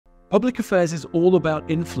Public affairs is all about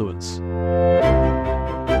influence.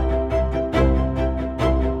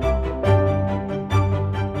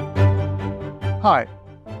 Hi,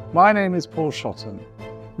 my name is Paul Shotton.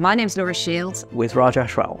 My name's Laura Shields. With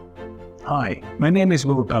Rajesh Rao. Hi, my name is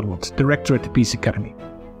Will Badwood, Director at the Advocacy Academy.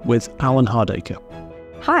 With Alan Hardacre.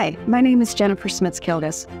 Hi, my name is Jennifer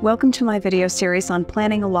Smits-Kilgus. Welcome to my video series on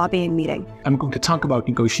planning a lobbying meeting. I'm going to talk about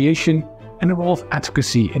negotiation and the role of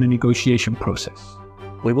advocacy in a negotiation process.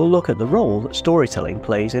 We will look at the role that storytelling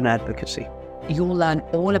plays in advocacy. You'll learn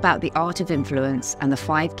all about the art of influence and the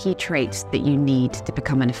 5 key traits that you need to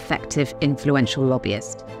become an effective, influential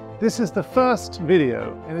lobbyist. This is the first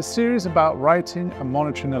video in a series about writing a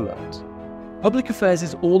monitoring alert. Public affairs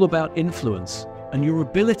is all about influence, and your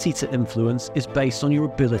ability to influence is based on your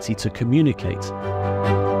ability to communicate.